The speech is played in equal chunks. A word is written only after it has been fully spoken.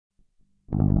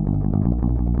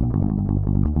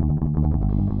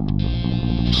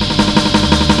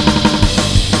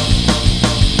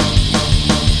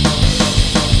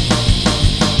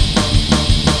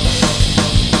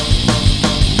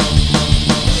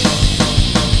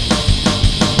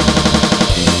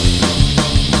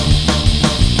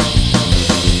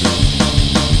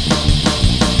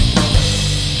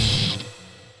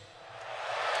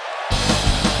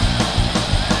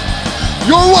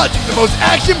watching the most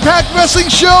action-packed wrestling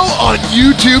show on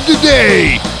YouTube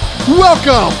today.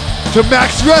 Welcome to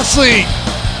M.A.X Wrestling.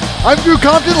 I'm Drew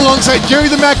Compton alongside Jerry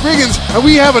the Mac Riggins, and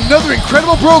we have another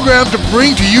incredible program to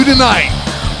bring to you tonight.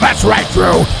 That's right,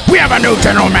 Drew. We have a new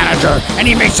general manager, and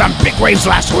he made some big waves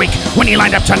last week when he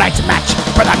lined up tonight's match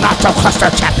for the Knuckle Duster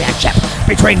Championship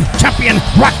between champion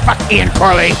RotFuk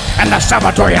Corley and the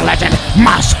Salvadoran Legend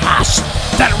M.A.X.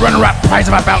 That runner-up prize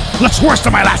of a belt looks worse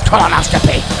than my last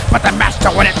colonoscopy, but the match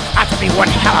to win it has to be one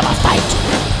hell of a fight.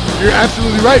 You're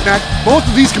absolutely right, Mac. Both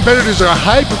of these competitors are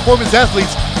high-performance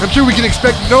athletes. I'm sure we can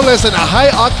expect no less than a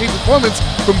high-octane performance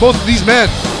from both of these men.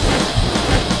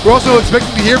 We're also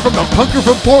expecting to hear from the punker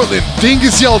from Portland,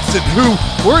 Dingus Yaldson, who,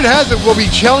 word has it, will be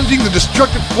challenging the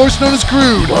destructive force known as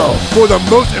Crude for the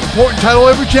most important title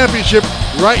ever championship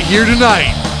right here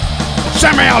tonight.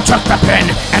 Samael took the pin,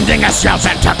 and Dingus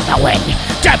Yaldson took the win.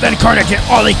 Death Incarnate did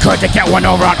all he could to get one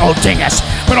over on old Dingus,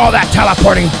 but all that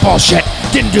teleporting bullshit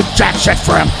didn't do jack shit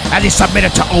for him as he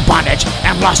submitted to old bondage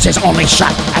and lost his only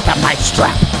shot at the mic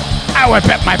strap. I would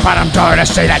bet my bottom dollar to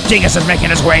say that Dingus is making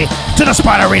his way to the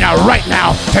Spot Arena right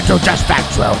now to do just that,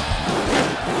 Drew.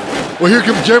 Well, here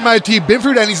comes Jeremiah T.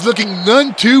 Binford, and he's looking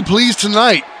none too pleased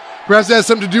tonight. Perhaps that has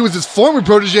something to do with his former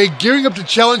protege gearing up to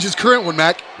challenge his current one,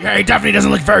 Mac. Yeah, he definitely doesn't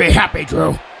look very happy,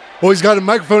 Drew. Well, he's got a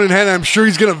microphone in hand, and I'm sure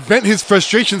he's going to vent his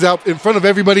frustrations out in front of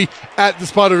everybody at the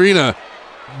Spot Arena.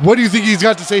 What do you think he's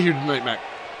got to say here tonight, Mac?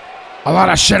 A lot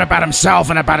of shit about himself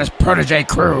and about his protege,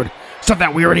 Crude. Stuff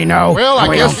that we already know. Well,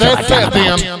 I guess that's it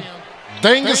then.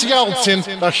 Dingus Yaldson,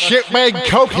 the shitbag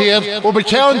cokehead, will be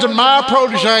challenging my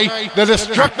protege, the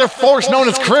destructive force known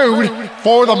as Crude,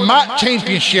 for the M.A.X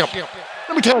Championship.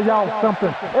 Let me tell y'all something.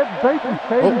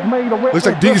 Looks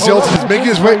like Dingus Yaldson is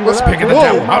making his way. Speaking of the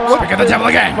devil. Speaking of the devil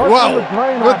again. Wow.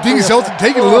 What, Dingus Yaldson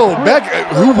taking a little back?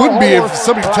 Who wouldn't be if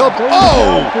somebody could tell him?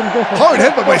 Oh! Hard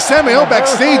headbutt by Samael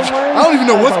backstage. I don't even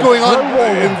know what's going on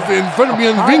in front of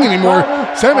me in the ring anymore.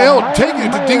 Samael taking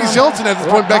it to Dingus Yaldson at this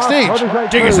point backstage.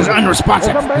 Dingus is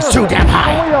unresponsive. He's too damn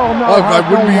high. I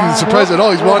wouldn't be surprised at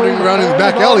all. He's wandering around in the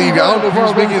back alley. I don't know if he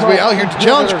was making his way out here to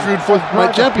challenge Crude for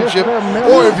my championship,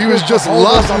 or if he was just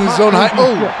lost in his own high.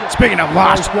 Oh! Speaking of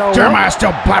lost, Jeremiah's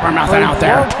still blabbermouthing out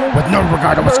there with no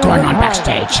regard to what's going on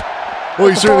backstage.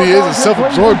 Well, he certainly is a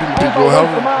self-absorbed individual.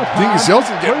 However, Dingus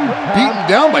Yaldson getting beaten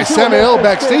down by Samael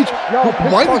backstage.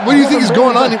 What do you think is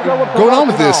going on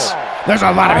with this? There's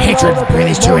a lot of hatred between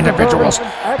these two individuals,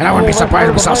 and I wouldn't be surprised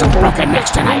if we saw some broken necks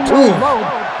tonight. Ooh.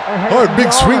 Hard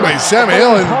big swing by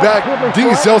Samael in the back.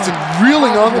 Dingus Yaldson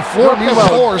reeling on the floor.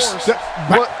 Meanwhile,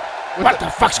 what the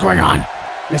fuck's going on?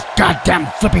 This goddamn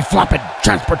flippy-floppy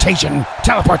teleportation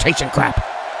crap.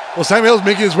 Well, Samael's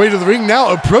making his way to the ring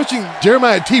now, approaching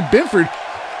Jeremiah T. Binford.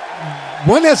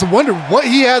 One has to wonder what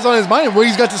he has on his mind and what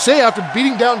he's got to say after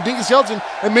beating down Dingus Yaldson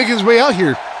and making his way out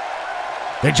here.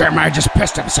 I think Jeremiah just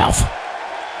pissed himself.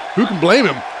 Who can blame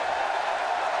him?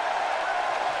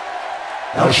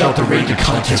 Thou shalt arrange a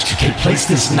contest to take place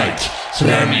this night, so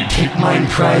that I may take mine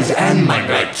prize and my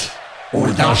right.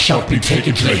 Or thou shalt be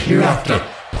taken to the hereafter,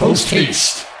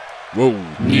 post-haste. Whoa.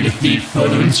 Needeth thee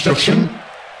further instruction?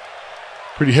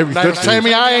 Pretty heavy stuff.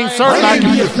 Sammy, I ain't certain. My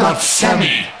name is not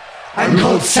Sammy. I'm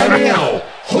called Samael,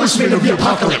 horseman of the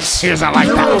apocalypse. Here's a like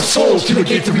hero that. of souls to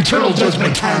negate the eternal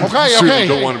judgment. Okay.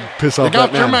 Don't want to piss off you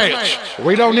got that your man. match.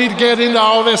 We don't need to get into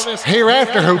all this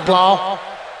hereafter hoopla.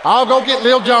 I'll go get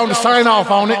Lil John to sign off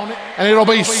on it, and it'll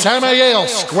be Samael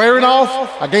squaring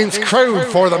off against Crude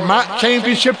for the M.A.X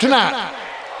Championship tonight.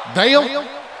 Dale?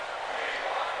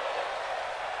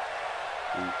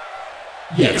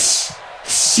 Yes.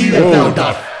 See that thou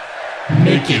doth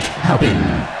make it happen.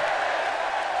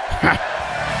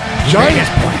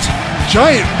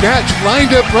 Giant match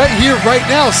lined up right here, right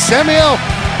now. Samael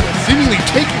seemingly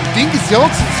taking Dingus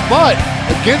Yaldson's spot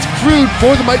against Crude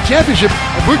for the M.A.X Championship.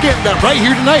 And we're getting that right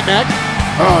here tonight, Mac.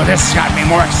 Oh, this has got me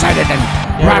more excited than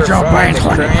Roger O'Brien's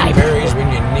hornpipe.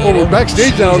 Oh, we're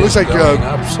backstage now. It looks like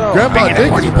Grandpa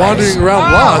Dick is wandering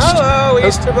around lost. Hello,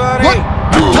 Easter Bunny. What?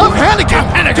 Tough Hannigan!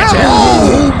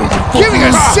 Giving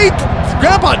a seat.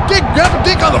 Grandpa Dick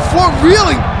on the floor,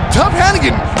 reeling. Tough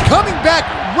Hannigan coming back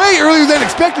way earlier than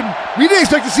expected. We didn't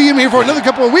expect to see him here for another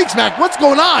couple of weeks, Mac. What's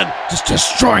going on? Just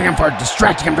destroying him for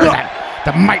distracting him during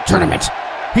the M.A.X tournament.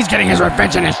 He's getting his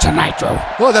revenge in his tonight, Joe.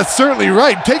 Well, that's certainly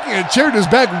right. Taking a chair to his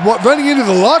back, running into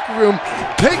the locker room,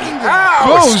 taking the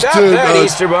clothes stop to that,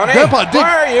 Easter Bunny. Grandpa Dick.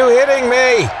 Why are you hitting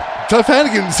me? Tough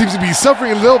Hannigan seems to be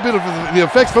suffering a little bit of the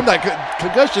effects from that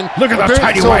concussion. Look at those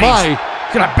tidy so whities.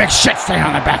 Look at that big shit stain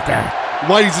on the back there.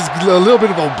 Whitey's is a little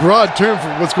bit of a broad term for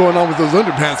what's going on with those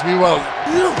underpants. Meanwhile,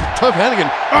 Tough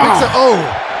Hannigan picks up.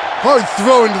 Hard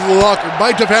throw into the locker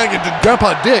by Tough Hannigan to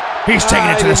Grandpa Dick. He's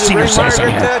taking it to the senior citizen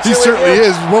here. He certainly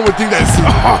is. One would think that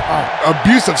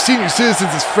abuse of senior citizens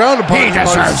is frowned upon in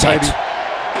modern society.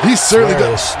 He certainly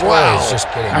does. Wow.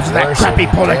 After that crap he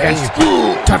pulled against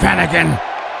Tough Hannigan,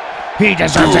 he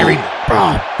deserves every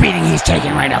beating he's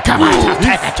taking right now. Come on, Tough,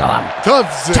 take it to him.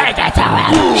 Take it to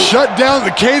him. Shut down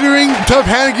the catering. Tough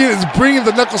Hannigan is bringing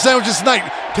the knuckle sandwiches tonight,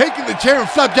 taking the chair and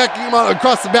flapjacking him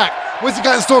across the back. What's he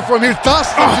got in store for him here?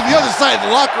 Tossing him to the other side of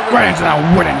the locker room. Right into the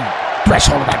wooden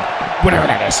threshold of that, whatever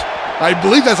that is. I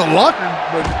believe that's a locker,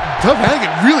 but Tough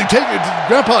Hannigan really taking it to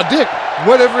Grandpa Dick,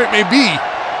 whatever it may be.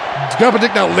 Grandpa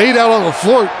Dick now laid out on the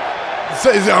floor.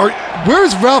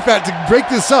 Where's Ralph at to break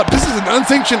this up? This is an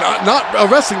unsanctioned, not a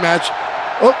wrestling match.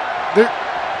 Oh, there.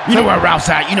 You know where Ralph's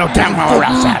at. You know damn well where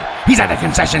Ralph's at. He's at the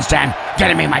concession stand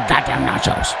getting me my goddamn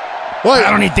nachos. What?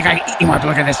 I don't even think I can eat anymore.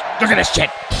 Look at this. Look at this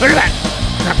shit. Look at that.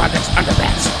 Grandpa Dick's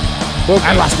underpants. Okay.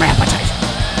 I lost my appetite.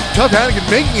 Tough Hannigan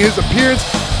making his appearance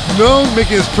known,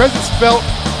 making his presence felt,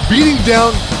 beating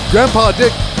down Grandpa Dick,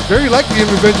 very likely in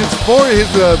revengeance for his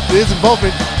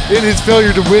involvement in his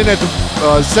failure to win at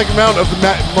the second round of the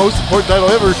most important title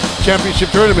ever championship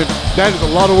tournament. That is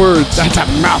a lot of words. That's a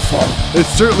mouthful. It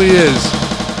certainly is.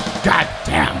 God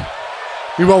damn.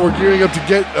 Meanwhile, we're gearing up to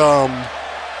get, oh,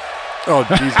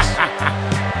 Jesus.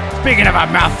 Speaking of a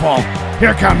mouthful,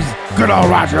 here comes good old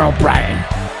Roger O'Brien.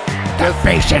 The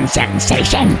patient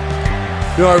sensation.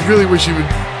 You know, I really wish he would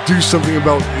do something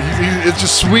about it's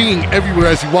just swinging everywhere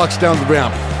as he walks down the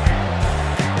ramp.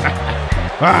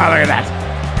 Oh, look at that.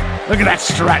 Look at that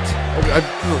strut.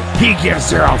 He gives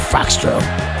zero fucks, Drew.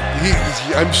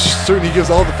 I'm certain he gives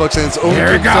all the fucks, and it's only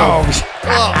Here it goes.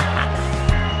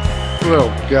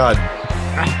 Oh, God.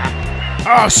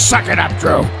 Oh, suck it up,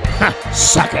 Drew.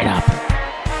 Suck it up.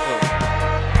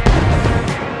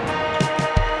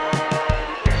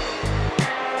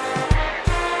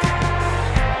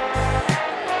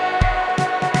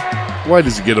 Why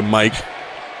does he get a mic?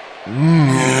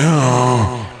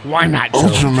 Yeah. Why not, Drew?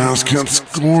 Ultramax can't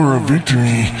score a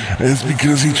victory. It's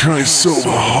because he tries so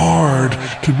hard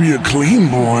to be a clean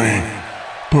boy.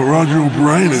 But Roger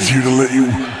O'Brien is here to let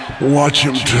you watch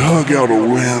him tug out a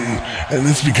win. And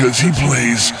it's because he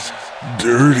plays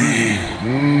dirty.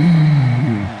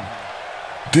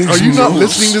 Are you not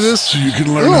listening to this? So you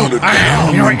can learn how to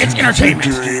count. You know what? It's entertainment.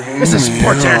 This is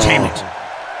sports entertainment.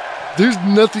 There's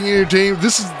nothing entertaining.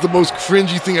 This is the most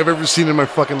cringy thing I've ever seen in my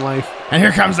fucking life. And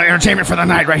here comes the entertainment for the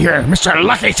night right here, Mr.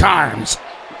 Lucky Charms.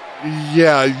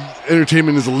 Yeah,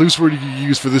 entertainment is a loose word you can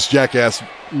use for this jackass.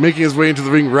 Making his way into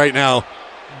the ring right now.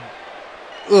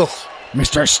 Ugh.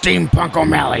 Mr. Steampunk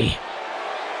O'Malley.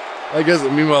 I guess,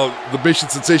 meanwhile, the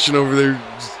patient sensation over there.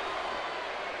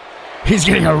 He's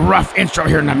getting a rough intro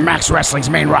here in the M.A.X. Wrestling's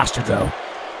main roster, though.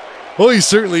 Well, he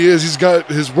certainly is. He's got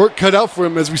his work cut out for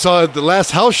him. As we saw at the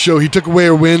last house show, he took away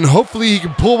a win. Hopefully he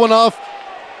can pull one off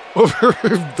over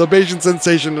the patient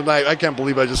sensation tonight. I can't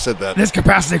believe I just said that. This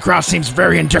capacity crowd seems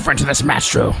very indifferent to this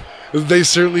match, Drew. They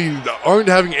certainly aren't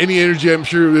having any energy. I'm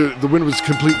sure the win was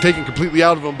taken completely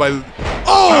out of them by...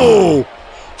 Oh!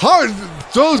 Hard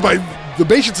throws by the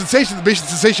patient sensation. The patient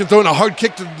sensation throwing a hard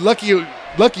kick to Lucky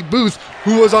Booth,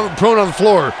 who was prone on the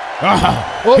floor.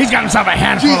 Well, he's got himself a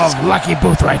handful of Lucky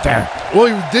Booth right there. Well,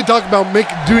 he did talk about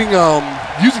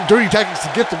using dirty tactics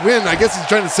to get the win. I guess he's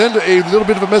trying to send a little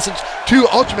bit of a message to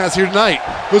Ultramax here tonight.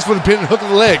 Goes for the pin and hook of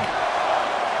the leg.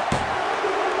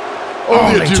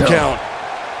 Only a 2 count.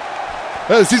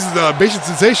 This is the patient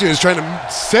sensation is trying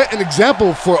to set an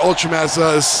example for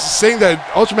Ultramax, saying that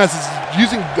Ultramax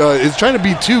is trying to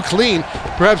be too clean,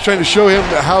 perhaps trying to show him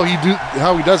how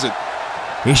he does it.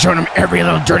 He's showing him every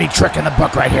little dirty trick in the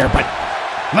book right here, but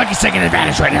Lucky's taking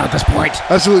advantage right now at this point.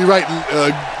 Absolutely right.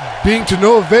 Being to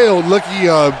no avail, Lucky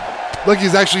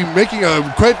is actually making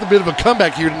quite a bit of a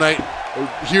comeback here tonight,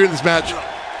 here in this match.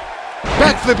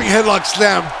 Back-flipping headlock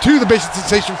slam to the patient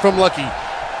sensation from Lucky.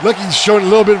 Lucky's showing a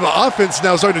little bit of an offense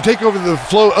now, starting to take over the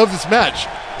flow of this match.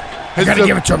 I gotta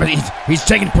give it to him. He's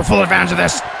taking full advantage of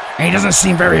this, and he doesn't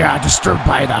seem very disturbed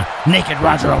by the naked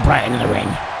Roger O'Brien in the ring.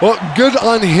 Well, good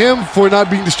on him for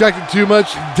not being distracted too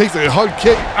much. He takes a hard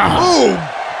kick. Oh!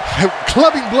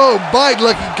 Clubbing blow by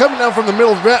Lucky, coming down from the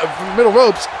middle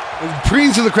ropes, and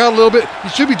preens to the crowd a little bit. He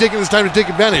should be taking this time to take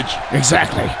advantage.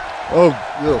 Exactly. Oh,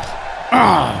 ugh.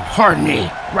 Hard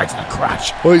knee, right to the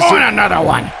crotch. Well, and another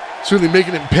one. Certainly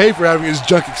making him pay for having his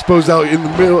junk exposed out in the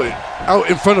middle, out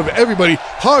in front of everybody.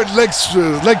 Hard leg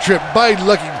trip by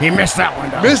Lucky. He missed that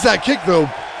one, though. Missed that kick, though.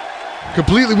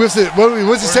 Completely whiffs it.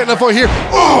 What's he setting up for here?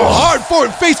 Oh, hard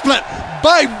forward face plant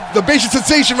by the patient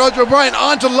sensation, Roger O'Brien,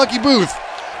 onto Lucky Booth.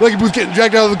 Lucky Booth getting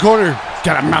dragged out of the corner.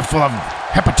 Got a mouthful of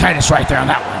hepatitis right there on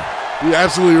that one. You're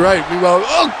absolutely right. Meanwhile,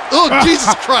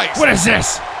 Jesus Christ! What is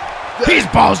this? He's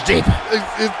balls deep.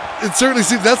 It certainly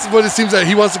seems that's what it seems that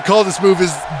he wants to call this move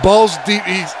is balls deep.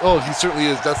 He certainly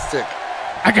is. That's sick.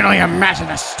 I can only imagine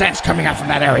the stench coming out from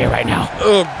that area right now.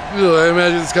 Oh, I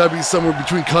imagine it's got to be somewhere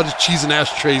between cottage cheese and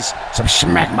ashtrays. Some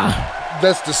schmegma.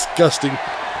 That's disgusting.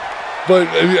 But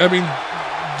I mean,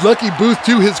 Lucky Booth,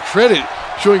 to his credit,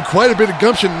 showing quite a bit of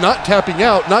gumption, not tapping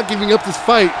out, not giving up this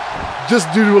fight,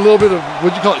 just due to a little bit of,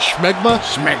 what'd you call it, schmegma?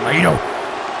 Schmegma, you know.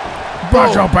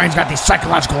 Roger O'Brien's got these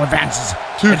psychological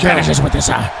advantages with this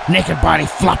naked body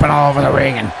flopping all over the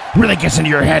ring and really gets into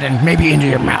your head and maybe into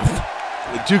your mouth.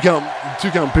 Two count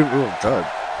pin. Oh, God.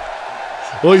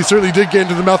 Well, he certainly did get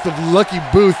into the mouth of Lucky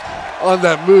Booth on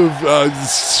that move,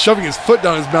 shoving his foot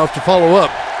down his mouth to follow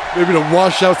up. Maybe to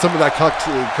wash out some of that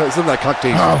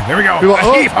cocktail. Oh, here we go.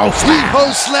 Heave-ho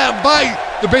slam by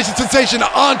the basic sensation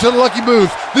onto the Lucky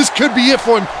Booth. This could be it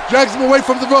for him. Drags him away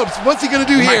from the ropes. What's he going to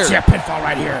do here? Might see a pinfall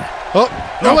right here. Oh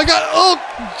my God. Oh,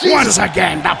 Jesus. Once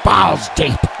again, the balls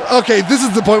deep. Okay, this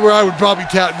is the point where I would probably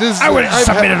tap. I would have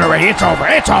submitted already. It's over.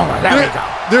 There we go.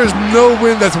 There's no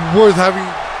win that's worth having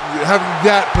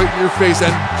that put in your face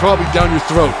and probably down your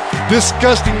throat.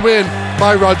 Disgusting win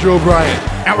by Roger O'Brien.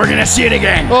 And we're going to see it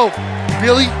again. Oh,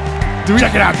 really?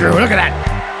 Check it out, Drew. Look at that.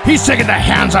 He's taking the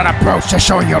hands-on approach to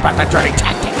showing you about the dirty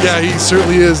tactics. Yeah, he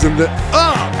certainly is. And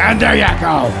there you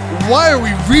go. Why are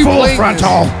we replaying Full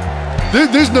frontal.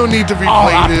 There's no need to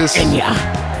All replay up this. in ya.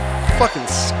 Fucking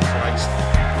Christ.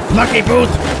 Lucky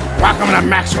Booth, welcome to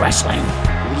M.A.X. Wrestling.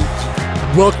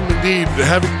 Welcome indeed.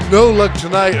 Having no luck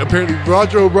tonight, apparently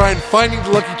Roger O'Brien finding the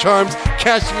Lucky Charms,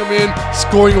 cashing them in,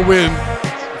 scoring a win.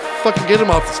 Fucking get him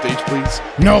off the stage, please.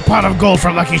 No pot of gold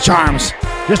for Lucky Charms.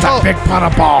 Just a big pot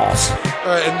of balls.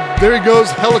 All right, and there he goes,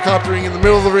 helicoptering in the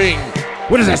middle of the ring.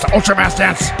 What is this, the Ultramass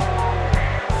dance?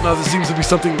 No, this seems to be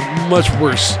something much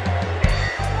worse.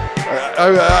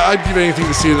 I'd give anything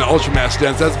to see an Ultramass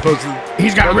dance as opposed to...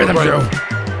 He's got rhythm, Drew.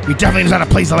 He definitely knows how to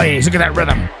please the ladies. Look at that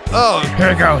rhythm. Oh. Here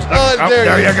it goes.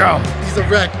 There you go. He's a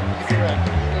wreck.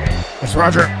 It's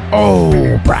Roger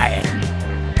O'Brien.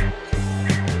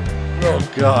 Oh,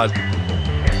 God.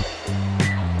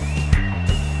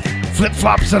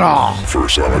 Flip-flops and all.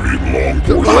 First time I've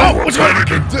eaten long. What's going on?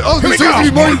 There seems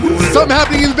to be something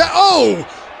happening in the back. Oh!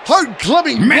 Hard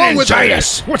clubbing.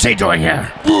 Meningitis. What's he doing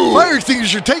here? Fire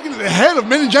extinguisher taken to the head of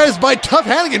Meningitis by Tough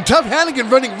Hannigan. Tough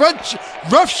Hannigan running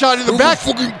rough shot in the back.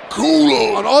 Fucking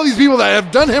cool on all these people that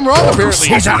have done him wrong, apparently.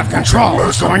 He's out of control.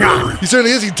 What's going on? He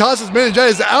certainly is. He tosses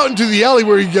Meningitis out into the alley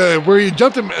where he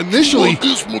jumped him initially.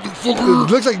 This motherfucker.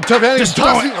 It looks like Tough Hannigan's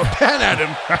tossing a pan at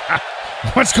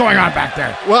him. What's going on back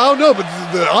there? Well, I don't know, but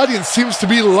the audience seems to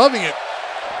be loving it.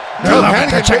 Tough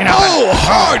Hannigan.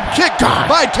 Hard kick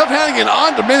by Tough Hannigan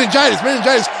onto Meningitis.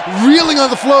 Meningitis reeling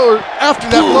on the floor after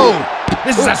that blow.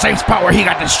 This is that same spot where he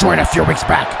got destroyed a few weeks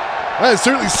back. It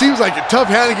certainly seems like it. Tough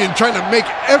Hannigan trying to make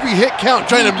every hit count,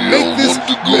 trying to make this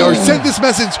or send this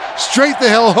message straight the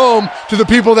hell home to the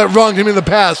people that wronged him in the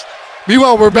past.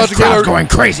 Meanwhile, we're about to get going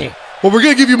crazy. Well, we're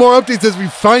going to give you more updates as we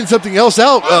find something else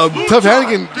out. Tough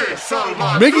Hannigan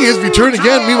making his return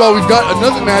again. Meanwhile, we've got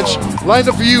another match lined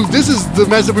up for you. This is the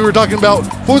match that we were talking about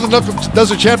for the Knuckle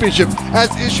Duster Championship as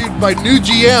issued by new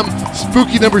GM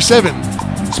Spooky number 7.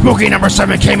 Spooky number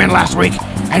 7 came in last week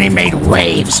and he made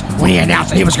waves when he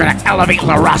announced that he was going to elevate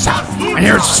La Raza. And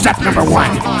here's step number 1,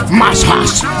 Mas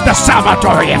Haas, the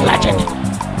Salvadorian Legend.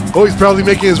 Oh, he's probably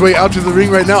making his way out to the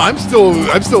ring right now. I'm still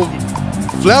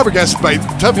flabbergasted by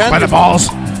Tough Hannigan. By the balls?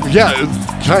 Yeah.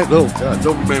 Oh, God,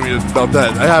 don't remind me about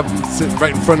that. I have him sitting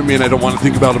right in front of me and I don't want to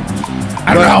think about him.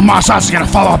 I don't know how Mas Haas is going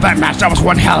to follow up that match. That was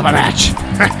one hell of a match.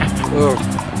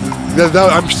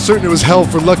 I'm certain it was hell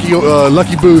for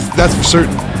Lucky Booth. That's for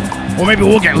certain. Well, maybe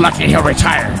we'll get lucky and he'll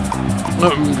retire.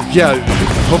 Yeah,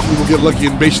 hopefully we'll get lucky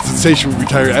and Basic Sensation will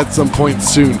retire at some point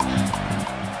soon.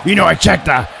 You know, I checked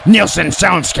the Nielsen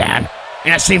sound scan,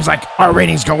 and it seems like our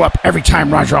ratings go up every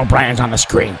time Roger O'Brien's on the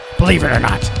screen. Believe it or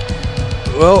not.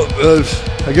 Well,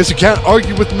 I guess you can't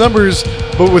argue with numbers,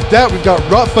 but with that, we've got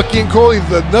RotFuk and Corley,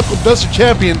 the Knuckle Duster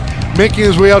Champion, making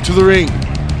his way out to the ring.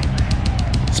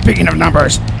 Speaking of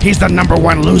numbers, he's the number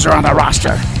 1 loser on the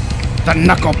roster, the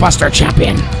Knuckle Duster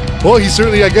Champion. Well, he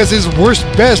certainly, I guess, is worst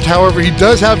best. However, he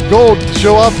does have gold to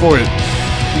show off for it.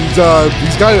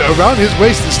 He's got it around his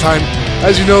waist this time.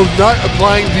 As you know, not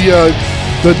applying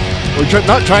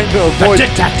not trying to avoid the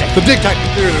dick tactic. The dick tactic.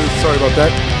 Sorry about that.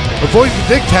 Avoiding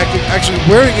the dick tactic, actually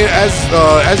wearing it as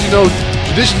you know,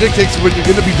 tradition dictates when you're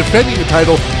going to be defending the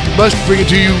title, you must bring it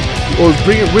to you or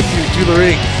bring it with you to the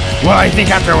ring. Well, I think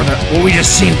after what we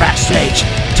just seen backstage,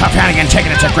 Tough Hannigan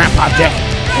taking it to Grandpa Dick,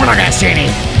 We're not gonna see any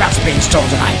belts being stolen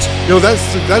tonight. You know, that's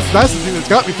the thing that's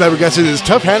got me flabbergasted is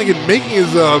Tough Hannigan making his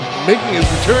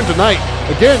return tonight.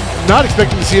 Again, not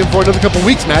expecting to see him for another couple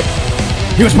weeks, Mac.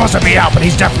 He was supposed to be out, but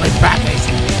he's definitely back.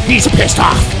 He's pissed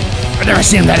off. I've never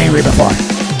seen him that angry before.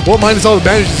 Well, minus all the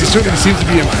bandages, he certainly seems to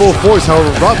be in full force.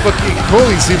 However, RotFuk and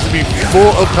Corley seems to be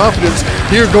full of confidence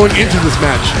here going into this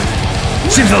match.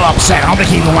 Seems a little upset. I don't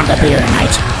think he even wanted to be here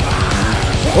tonight.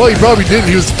 Well, he probably didn't.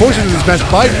 He was forced into this match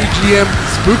by new GM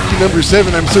Spooky number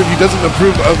 7. I'm certain he doesn't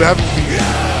approve of having to be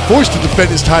forced to defend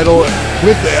his title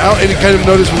without any kind of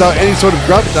notice, without any sort of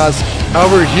gravitas.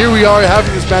 However, here we are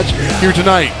having this match here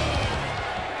tonight.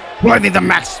 Well, I think the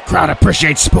Max crowd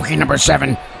appreciates Spooky number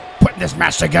 7 putting this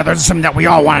match together. This is something that we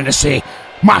all wanted to see.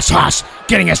 Moss Haas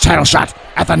getting his title shot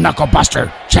at the Knuckle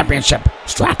Duster Championship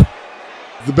strap.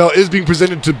 The belt is being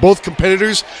presented to both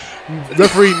competitors.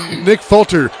 Referee Nick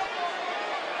Falter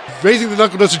raising the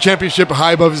Knuckle Duster Championship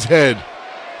high above his head.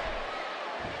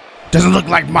 Doesn't look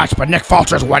like much, but Nick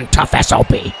Falter's one tough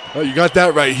SOB. Oh, you got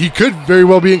that right. He could very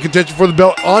well be in contention for the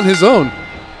belt on his own.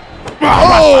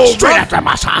 Straight after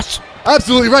Moss Haas.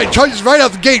 Absolutely right. Charges right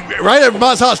out the gate, right at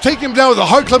Moss Haas, taking him down with a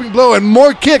hard clubbing blow and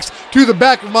more kicks to the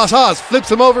back of Moss Haas.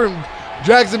 Flips him over and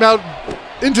drags him out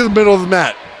into the middle of the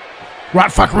mat.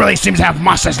 RotFuk really seems to have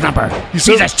Moss's number. He's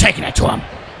just taking it to him.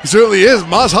 He certainly is.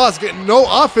 Moss Haas getting no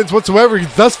offense whatsoever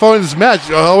thus far in this match.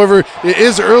 However, it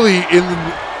is early in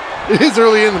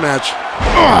the match.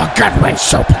 Oh, gut-wrench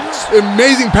suplex.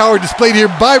 Amazing power displayed here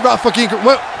by RotFuk.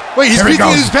 Wait, he's reaching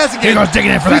in his pass again. Here he goes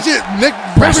digging in for that. Nick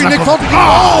Falter.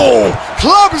 Oh!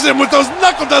 Clubbers him with those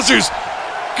knuckle dusters.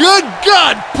 Good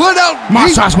God! Put out.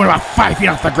 Moss Haas went about 5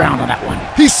 feet off the ground on that one.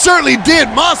 He certainly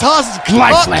did. Moss Haas is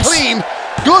lifeless. Clean.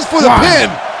 Goes for the pin.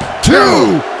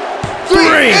 2,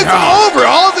 3. It's over.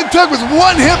 All it took was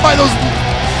one hit by those.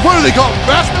 What are they called?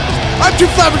 Brass knuckles? I'm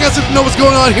too flabbergasted to know what's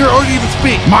going on here or to even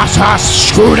speak. Moss Haas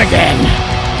screwed again.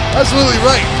 Absolutely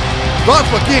right.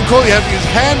 RotFuk and Corley having his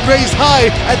hand raised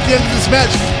high at the end of this match,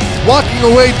 walking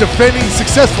away defending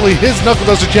successfully his Knuckle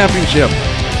Duster Championship.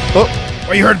 Oh,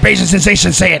 well, you heard Bayesian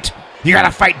Sensation say it. You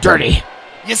gotta fight dirty.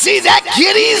 You see that,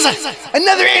 kiddies?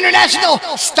 Another international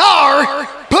star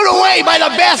put away by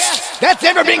the best that's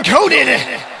ever been coded.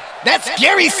 That's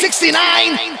Gary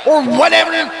 69 or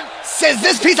whatever says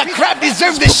this piece of crap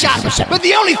deserves this shot, but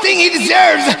the only thing he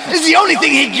deserves is the only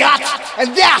thing he got,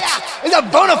 and that is a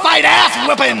bona fide ass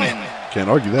whipping. Can't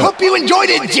argue that. Hope you enjoyed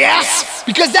it, Jess,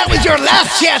 because that was your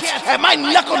last chance at my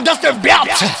Knuckle Duster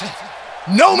belt.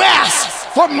 No mass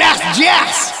for Mass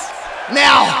Jess.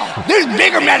 Now, there's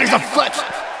bigger matters afoot.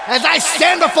 As I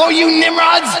stand before you,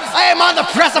 Nimrods, I am on the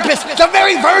precipice, the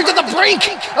very verge of the brink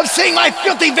of seeing my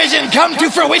filthy vision come to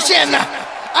fruition.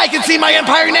 I can see my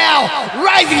empire now,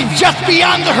 rising just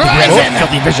beyond the horizon.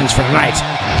 Filthy visions for tonight.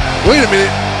 Wait a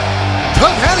minute.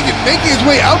 Tough Hannigan making his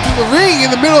way out to the ring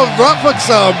in the middle of RotFuk's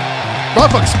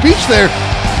speech there.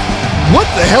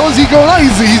 What the hell is he going on?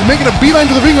 He's making a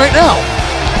beeline to the ring right now.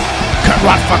 Cut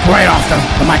RotFuk right off the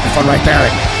microphone right there.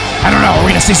 I don't know, are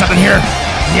we gonna see something here?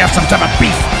 Do you have some type of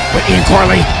beef with Ian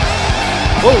Corley?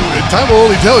 Well, time will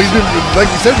only tell. He's been, like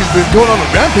you said, he's been going on a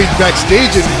rampage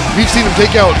backstage, and we've seen him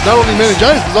take out not only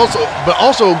meningitis, but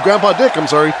also Grandpa Dick. I'm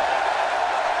sorry.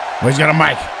 Well, he's got a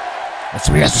mic. That's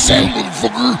what he has to say.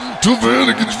 Motherfucker, Tough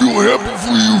Hannigan's real happy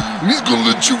for you, and he's gonna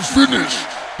let you finish.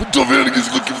 But Tough Hannigan's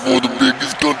looking for the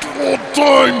biggest cut of all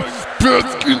time, Pat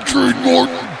Skin Trade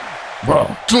Martin. Bro.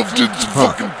 Tough did some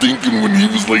fucking thinking when he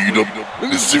was laid up, and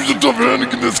it seems that Tough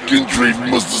Hannigan, that Skin Trade,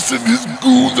 must have sent his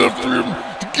goons after him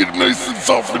to get him nice and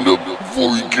softened up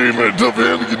before he came at Tough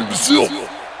Hannigan himself.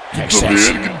 Tough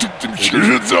Hannigan took them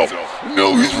shitheads out, and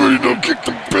now he's ready to kick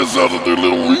the piss out of their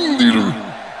little ringleader.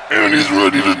 And he's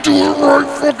ready to do it right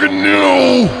fucking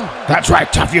now. That's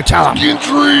right, Tough, you tell him. Skin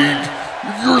Trade,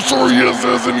 if your sorry ass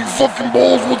has any fucking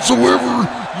balls whatsoever,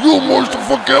 you'll march the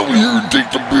fuck out of here and take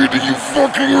the beating you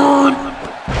fucking earned.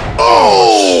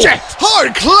 Oh! Shit!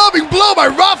 Hard clubbing blow by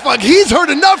RotFuk. He's heard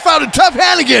enough out of Tough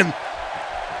Hannigan.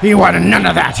 He wanted none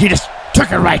of that. He just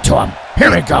took it right to him.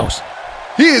 Here it goes.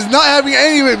 He is not having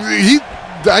any.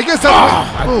 I guess that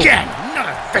was. Again,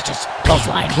 another vicious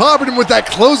clothesline. Clobbered him with that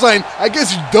clothesline. I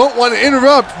guess you don't want to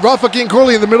interrupt RotFuk and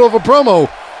Corley in the middle of a promo.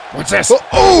 What's this?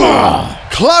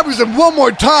 Clobbers him one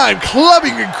more time.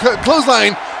 Clubbing and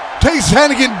clothesline takes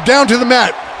Hannigan down to the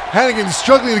mat. Hannigan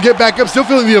struggling to get back up, still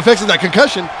feeling the effects of that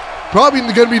concussion. Probably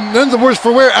going to be none the worse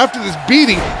for wear after this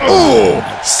beating.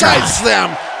 Side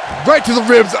slam right to the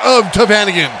ribs of Tough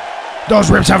Hannigan. Those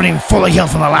ribs haven't even fully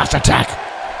healed from the last attack.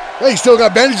 Hey, he's still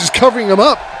got bandages covering him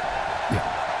up.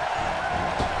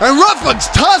 And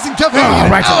RotFuk's tossing Tough Hannigan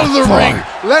right out of the ring,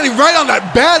 landing right on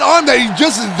that bad arm that he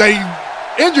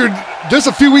injured just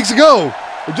a few weeks ago,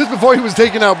 just before he was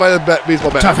taken out by the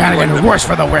baseball bat. Tough Hannigan, worse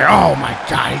for the wear. Oh my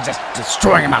God, he's just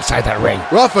destroying him outside that ring.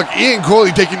 RotFuk Ian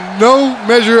Corley taking no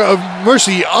measure of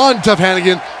mercy on Tough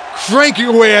Hannigan, cranking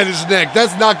away at his neck.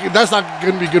 That's not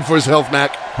going to be good for his health,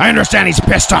 Mac. I understand he's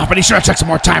pissed off, but he should have took some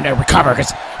more time to recover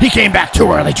because he came back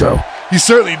too early, Drew. He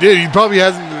certainly did. He probably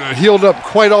hasn't healed up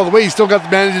quite all the way. He's still got the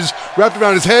bandages wrapped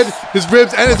around his head, his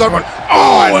ribs, and his arm.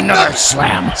 Oh, another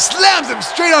slam. Slams him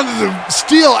straight onto the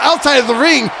steel outside of the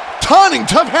ring, taunting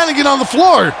Tough Hannigan on the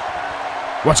floor.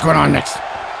 What's going on next?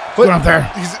 What's going on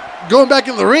there? He's going back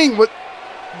in the ring. What?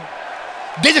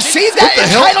 Did you see that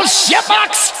entitled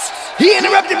shitbox? He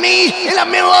interrupted me in the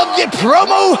middle of the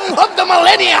promo of the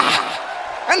millennia.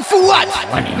 And for what?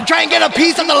 To try and get a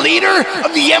piece of the leader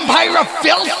of the Empire of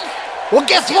Filth? Well,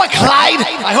 guess what, Clyde?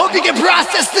 I hope you can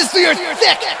process this through your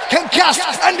thick, concussed,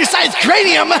 undersized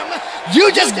cranium.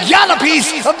 You just got a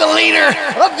piece of the leader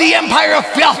of the Empire of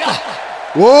Filth.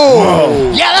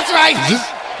 Whoa. Yeah, that's right.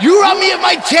 You robbed me of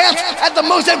my chance at the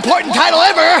most important title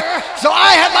ever, so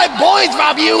I had my boys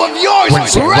rob you of yours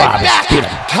right back.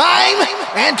 Time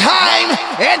and time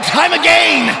and time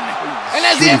again. And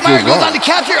as the Empire goes on to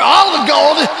capture all the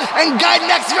gold and guide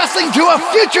Next Wrestling to a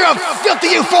future of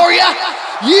filthy euphoria,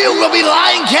 you will be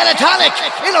lying catatonic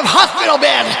in a hospital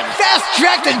bed,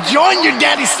 fast-tracked to join your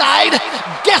daddy's side,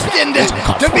 destined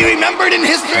to be remembered in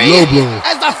history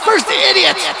as the first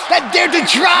idiot that dared to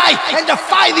try and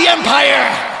defy the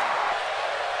Empire.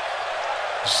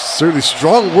 Certainly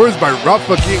strong words by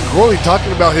RotFuk Ian Corley talking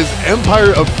about his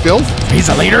Empire of Filth. He's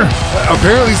a leader?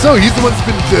 Apparently so. He's the one that's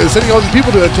been sending all these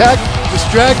people to attack,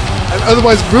 distract, and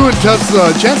otherwise ruin Tuff's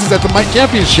chances at the M.A.X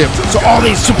Championship. So all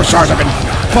these superstars have been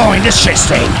following this shit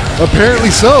stain?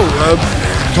 Apparently so.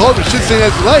 Call it a shit stain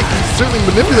as you like. He's certainly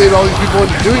manipulated all these people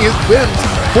into doing his whims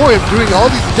for him, doing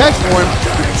all these attacks for him.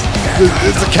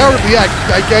 It's a cowardly act.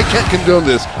 I can't condone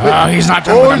this. He's not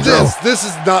doing this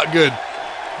is not good.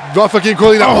 RotFuk Ian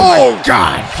Corley now. Oh, my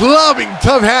God. Clubbing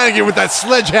Tough Hannigan with that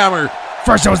sledgehammer.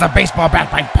 First it was a baseball bat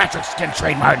by Patrick Skin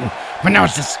Trade Martin, but now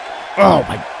it's this. Oh,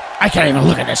 my. I can't even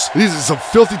look at this. These are some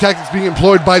filthy tactics being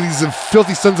employed by these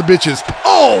filthy sons of bitches.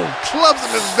 Oh, clubs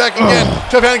him in his back again.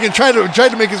 Tough Hannigan tried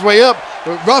to make his way up,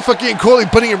 but RotFuk Ian Corley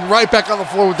putting him right back on the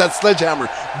floor with that sledgehammer.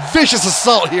 Vicious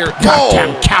assault here.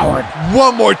 Goddamn coward.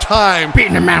 One more time.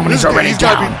 Beating a man when he's already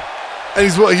down. And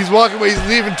he's walking away. He's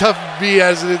leaving Tough be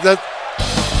as it is.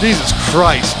 Jesus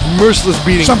Christ. Merciless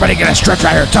beating. Somebody get a stretcher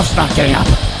here. Tough's not getting up.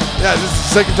 Yeah, this is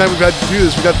the second time we've had to do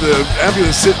this. We got the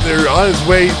ambulance sitting there on his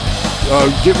way,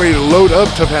 getting ready to load up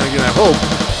Tough Hannigan, I hope.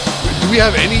 Do we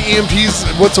have any EMTs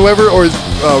whatsoever, or is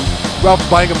Ralph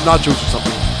buying him nachos or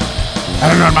something? I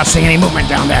don't know. I'm not seeing any movement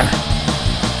down there.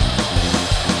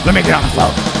 Let me get on the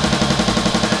phone.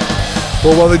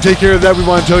 Well, while they take care of that, we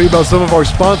want to tell you about some of our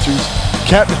sponsors.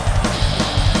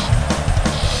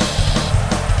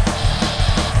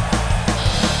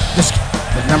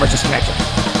 The number's disconnected.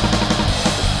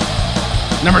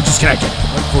 Number's disconnected.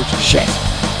 Unfortunately. Shit.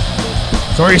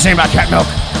 So what are you saying about Cat Milk?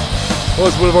 Well,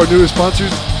 it's one of our newest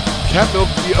sponsors, Cat Milk,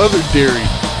 the other dairy.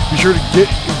 Be sure to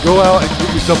go out and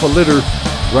get yourself a litter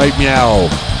right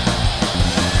meow.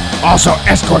 Also,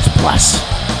 Escorts Plus.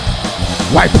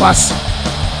 Why Plus?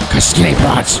 Because skinny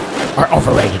broads are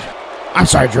overrated. I'm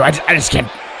sorry, Drew. I just can't.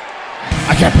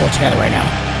 I can't pull it together right now.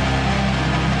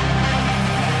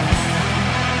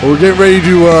 Well, we're getting ready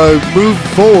to move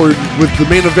forward with the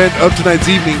main event of tonight's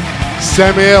evening.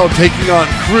 Samael taking on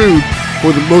Crude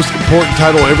for the most important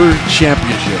title ever,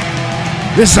 championship.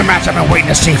 This is a match I've been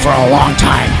waiting to see for a long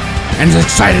time. And as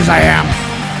excited as I am,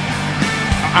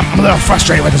 I'm a little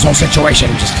frustrated with this whole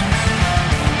situation. Just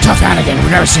Tough Hannigan.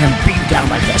 We've never seen him beaten down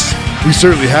like this. We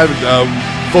certainly haven't.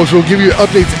 Folks, we'll give you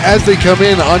updates as they come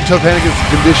in on Tough Hannigan's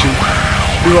condition.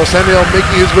 Meanwhile, Samael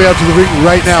making his way out to the ring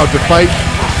right now to fight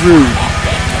Crude.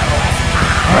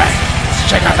 Alright, let's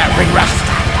check out that ring rust.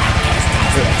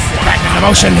 Back in the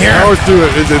motion here. Power through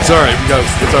it. It's alright.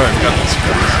 It's alright. We got this.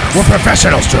 We're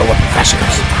professionals, Drew. We're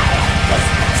professionals.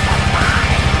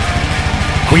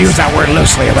 We use that word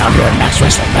loosely around here in M.A.X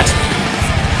Wrestling. That's...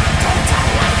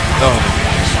 Oh.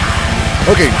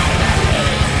 Okay.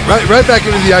 Right back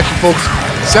into the action, folks.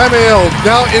 Samael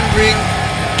now in ring,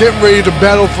 getting ready to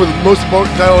battle for the most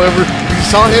important title ever. We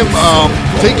saw him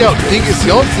take out Dingus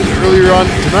Yaldson earlier on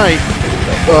tonight.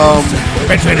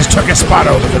 Eventually just took his spot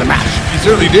over for the match. He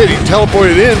certainly did. He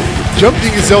teleported in, jumped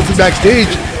Dingus Yaldson backstage,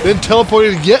 then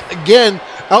teleported yet again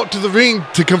out to the ring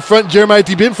to confront Jeremiah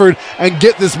T. Binford and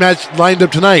get this match lined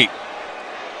up tonight.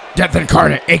 Death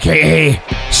Incarnate,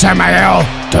 a.k.a. Samael.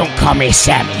 Don't call me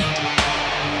Sammy.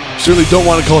 Certainly don't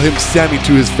want to call him Sammy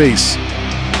to his face.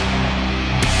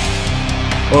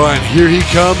 Oh, and here he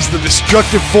comes, the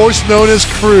destructive force known as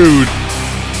Crude.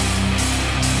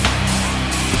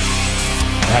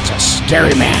 That's a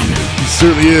scary man. He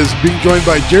certainly is. Being joined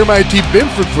by Jeremiah T.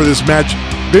 Binford for this match.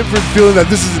 Binford feeling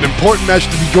that this is an important match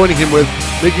to be joining him with,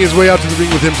 making his way out to the ring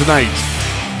with him tonight.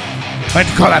 I'd like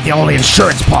to call that the only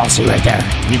insurance policy right there.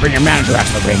 You bring your manager out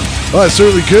to the ring. Well, it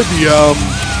certainly could be.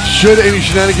 Should any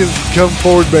shenanigans come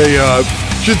forward by,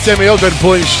 should Samael try to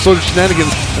pull any sort of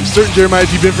shenanigans, I'm certain Jeremiah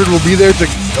T. Binford will be there to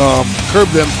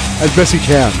curb them as best he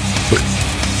can.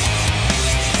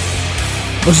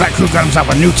 Looks like Crude got himself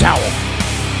a new towel.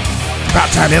 About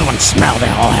time the other one smelled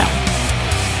it all hell.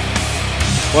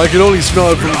 Well, I can only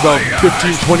smell it from about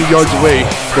 15, 20 yards away,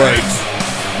 but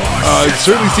it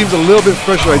certainly seems a little bit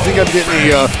fresher. I think I'm getting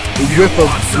a whiff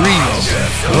of breeze.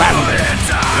 Lavender.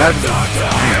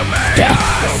 Death.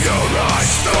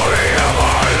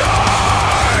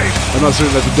 I'm not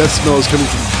certain that the death smell is coming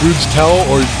from Crude's towel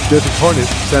or Death Incarnate,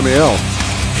 Samael.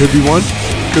 Could be one,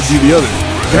 could be the other.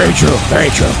 Very true, very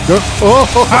true. Oh,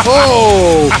 ho, ho,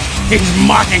 ho. He's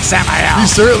mocking Samael. He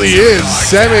certainly is.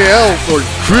 Samael, or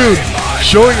Crude,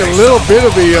 showing a little bit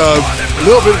of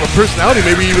a personality,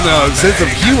 maybe even a sense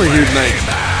of humor here tonight.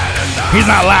 He's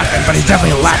not laughing, but he's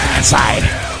definitely laughing inside.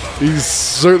 He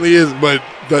certainly is, but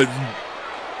that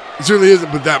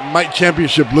M.A.X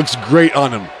Championship looks great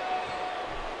on him.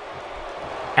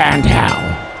 And how?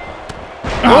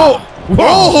 Oh!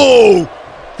 Whoa!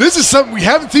 This is something we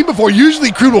haven't seen before.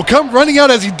 Usually Crude will come running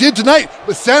out as he did tonight,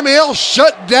 but Samael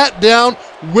shut that down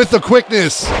with the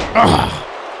quickness.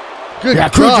 Good yeah,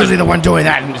 Crude's usually the one doing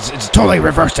that, and it's totally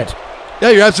reversed it. Yeah,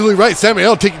 you're absolutely right.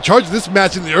 Samael taking charge of this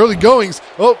match in the early goings.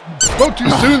 Oh, spoke too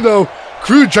soon, though.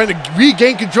 Crude trying to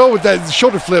regain control with that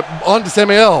shoulder flip onto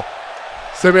Samael.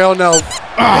 Samael now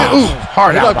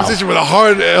hard elbow. Position with a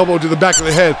hard elbow to the back of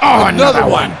the head. Oh, another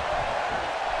one.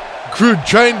 Crude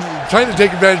trying to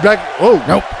take advantage back. Oh,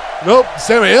 nope.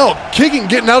 Samael kicking,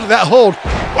 getting out of that hold.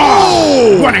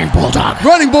 Oh, running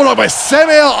bulldog by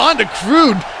Samael onto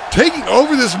Crude, taking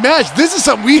over this match. This is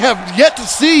something we have yet to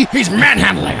see. He's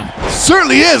manhandling him.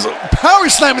 Certainly is. Power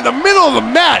slam in the middle of the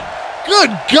mat.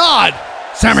 Good God.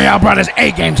 Samael brought his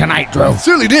A game tonight, Drew.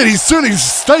 Certainly did. He certainly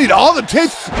studied all the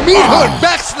tapes. Meat hook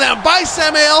backslam by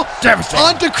Samael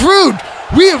onto Crude.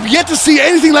 We have yet to see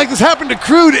anything like this happen to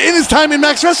Crude in his time in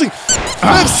M.A.X Wrestling.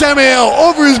 Flips Samael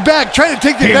over his back, trying to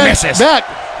take the advantage back.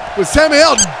 With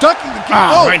Samael ducking the kick.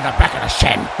 Right in the back of the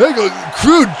shin. There you go.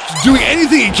 Crude doing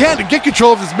anything he can to get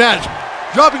control of this match,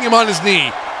 dropping him on his knee.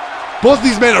 Both of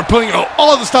these men are pulling out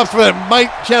all the stops for that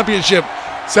M.A.X Championship.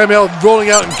 Samael rolling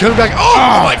out and coming back.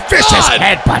 Oh my vicious God!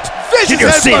 Headbutt. Vicious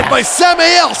headbutt by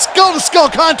Samael. Skull to skull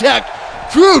contact.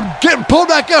 Crude getting pulled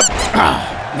back up.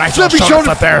 Nice shoulder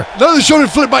flip there. Another shoulder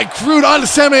flip by Crude onto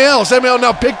Samael. Samael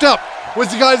now picked up.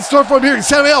 What's the guy in store for him here?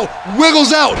 Samael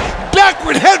wiggles out.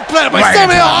 Backward head plant by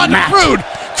Samael onto Crude.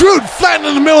 Crude flattened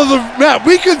in the middle of the mat.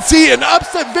 We could see an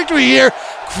upset victory here.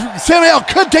 Samael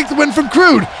could take the win from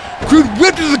Crude. Crude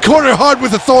whipped into the corner hard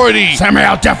with authority.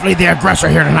 Samael definitely the aggressor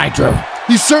here tonight, Drew.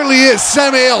 He certainly is.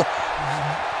 Samael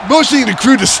motioning to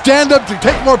Crude to stand up to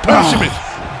take more punishment.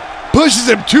 Pushes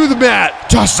him to the mat.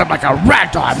 Tosses him like a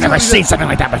rag doll. I've never seen something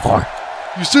like that before.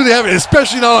 You certainly haven't,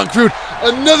 especially not on Crude.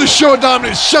 Another show of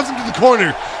dominance shoves him to the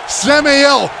corner.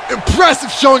 Samael,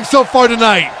 impressive showing so far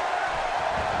tonight.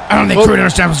 I don't think Crude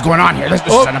understands what's going on here. This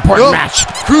is an important match.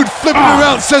 Crude flipping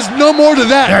around, says no more to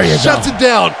that. There you Shuts it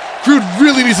down. Crude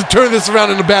really needs to turn this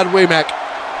around in a bad way, Mac.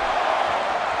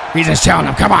 He's just telling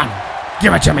him, come on,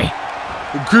 give it to me.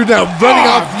 And Crude now running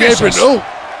off the apron.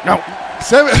 No.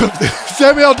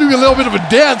 Samael doing a little bit of a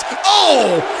dance.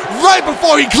 Oh, right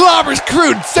before he clobbers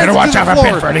Crude. Better watch out for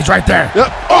Binford. He's right there.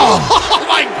 Yep. Oh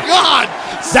my God.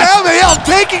 Samael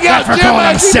taking out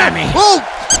Jeremiah. Sammy. Oh,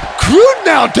 Crude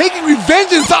now taking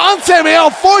revengeance on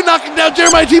Samael for knocking down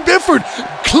Jeremiah T. Binford,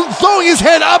 throwing his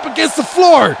head up against the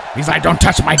floor. He's like, don't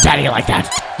touch my daddy like that.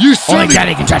 Only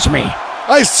daddy can touch me.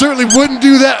 I certainly wouldn't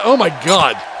do that. Oh my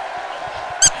God.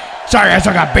 Sorry, I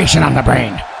still got Bashan on the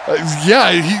brain.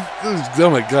 Oh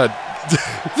my God.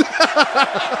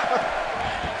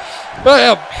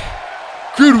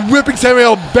 Crude whipping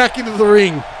Samael back into the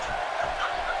ring.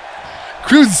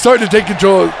 Crude's starting to take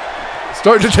control of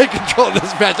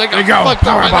this match. There you go.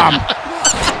 Power bomb.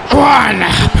 One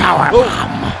power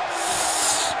bomb.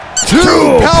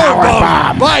 Two power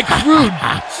bomb by Crude.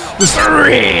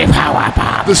 Three power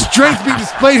bomb. The strength being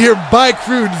displayed here by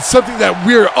Crude is something that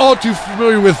we're all too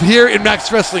familiar with here in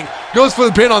M.A.X Wrestling. Goes for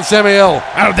the pin on Samael.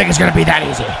 I don't think it's going to be that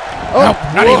easy. Nope,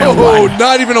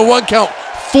 not even a one count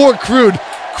for Crude.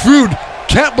 Crude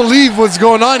can't believe what's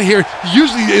going on here. He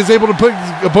usually is able to put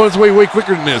his opponents away way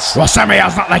quicker than this. Well,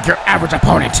 Samael's not like your average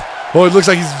opponent. Oh, it looks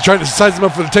like he's trying to size him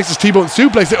up for the Texas T-bone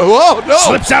suplex. Oh, no.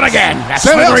 Slips out again. That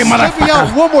Samael slithery slipping out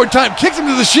motherfucker. one more time. Kicks him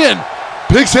to the shin.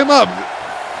 Picks him up.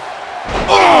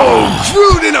 Oh,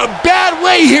 Crude in a bad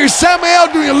way here.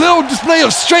 Samael doing a little display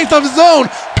of strength of his own.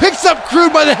 Picks up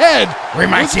Crude by the head. We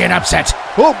might see an upset.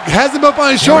 Oh, has him up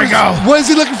on his Here we shoulders. go. What is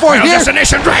he looking for Final here?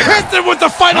 destination driver. Hits him with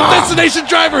the final destination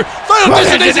driver. Final Well,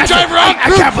 destination that's driver it. out. I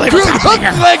can't believe Crude what's happening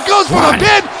hooks here. leg, goes for the One,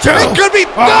 pin. two. It could be.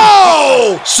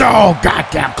 Oh. No! So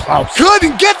goddamn close.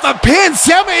 Couldn't get the pin.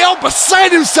 Samael beside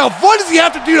himself. What does he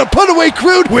have to do to put away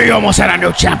Crude? We almost had a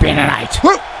new champion tonight.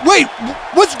 Wait,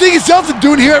 what's Dingus Yaldson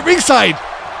doing here at ringside?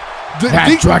 That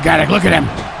drug addict, look at him.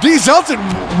 Dingus Yaldson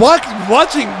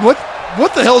watching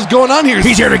what the hell is going on here?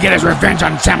 He's here to get his revenge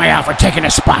on Samael for taking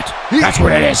his spot. That's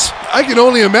what it is. I can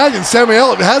only imagine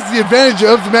Samael has the advantage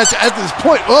of the match at this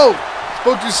point. Oh,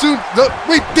 spoke too soon. No,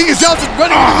 wait, Dingus Yaldson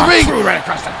running into the ring. Crude right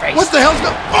across the face. What the hell's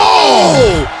going on?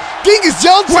 Oh! Dingus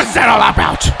Yaldson. What's that all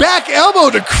about? Back elbow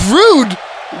to Crude.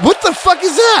 What the fuck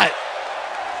is that?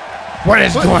 What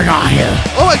is going on here?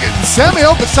 Oh my god,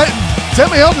 Samael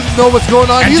doesn't know what's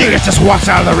going on And either. Dingus just walks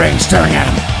out of the ring staring at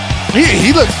him. He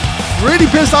looks pretty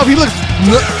pissed off. He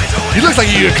looks like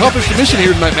he accomplished the mission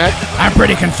here tonight, Mac. I'm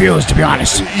pretty confused, to be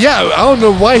honest. Yeah, I don't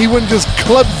know why he wouldn't just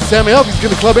club Samael if he's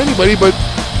going to club anybody, but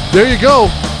there you go.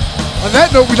 On that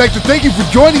note, we'd like to thank you for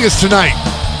joining us tonight.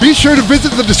 Be sure to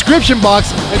visit the description box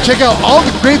and check out all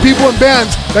the great people and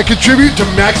bands that contribute to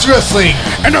M.A.X Wrestling.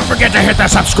 And don't forget to hit the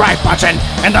subscribe button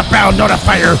and the bell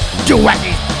notifier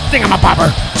wacky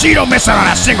thingamabobber so you don't miss out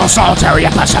on a single solitary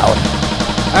episode.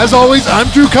 As always, I'm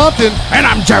Drew Compton. And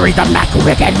I'm Jerry the Mac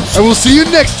Wiggins. And we'll see you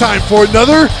next time for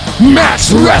another M.A.X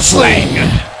Wrestling.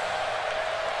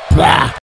 Blah.